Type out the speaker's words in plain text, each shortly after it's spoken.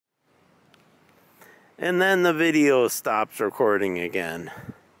And then the video stops recording again.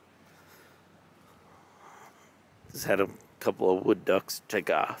 Just had a couple of wood ducks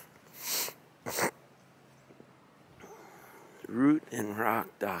take off. Root and Rock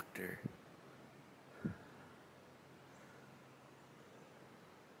Doctor.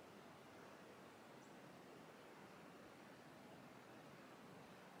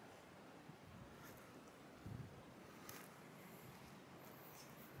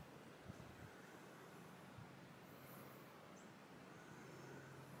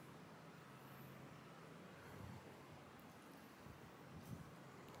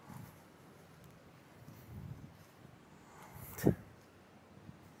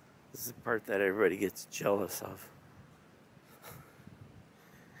 This is the part that everybody gets jealous of.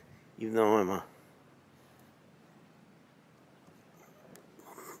 Even though I'm a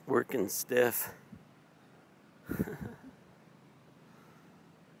working stiff.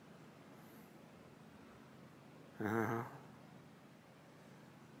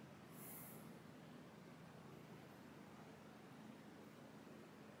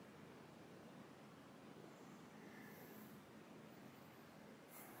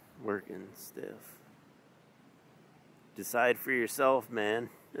 Working stiff. Decide for yourself, man.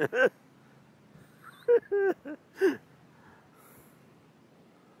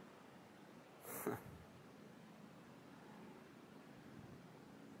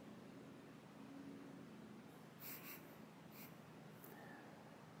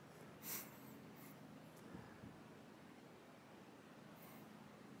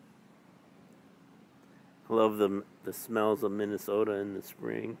 Love the smells of Minnesota in the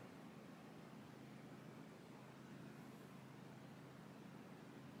spring.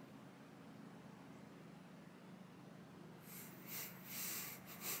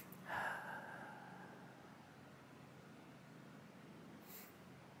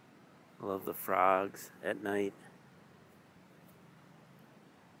 Love the frogs at night.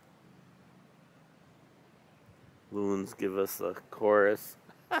 Loons give us a chorus.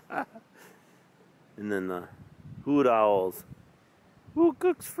 And then the hoot owls. Who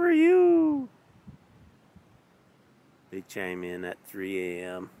cooks for you? They chime in at 3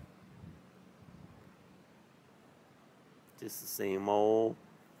 a.m. Just the same old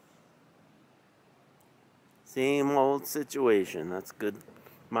situation. That's good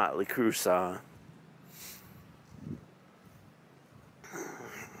Motley Crue song.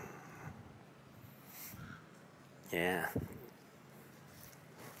 Yeah.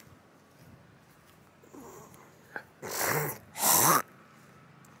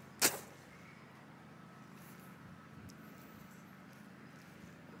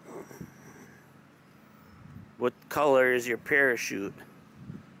 What color is your parachute?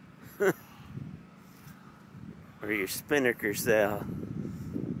 Or your spinnaker sail?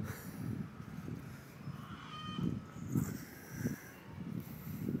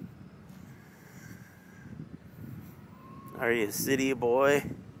 Are you a city boy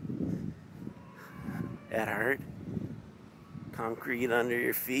at heart? Concrete under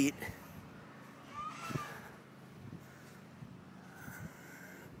your feet?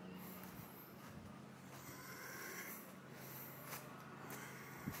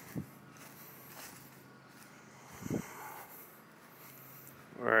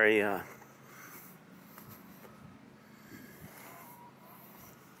 Or are you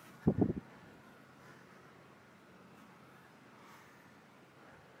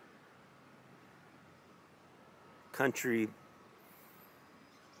country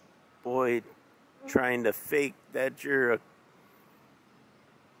boy trying to fake that you're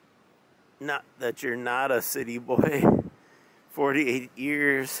not a city boy? 48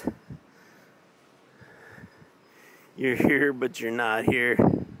 years you're here, but you're not here.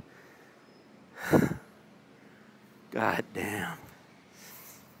 God damn.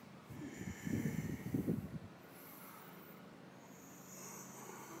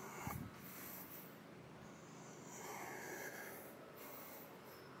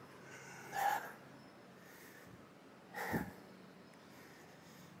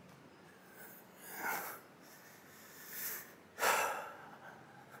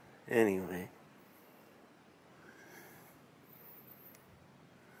 Anyway.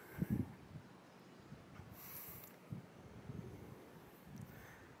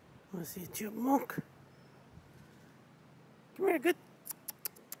 Wanna see a chipmunk? Come here, good.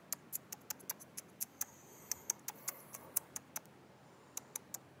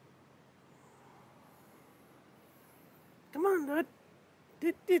 Come on,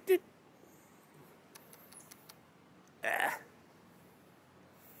 dude.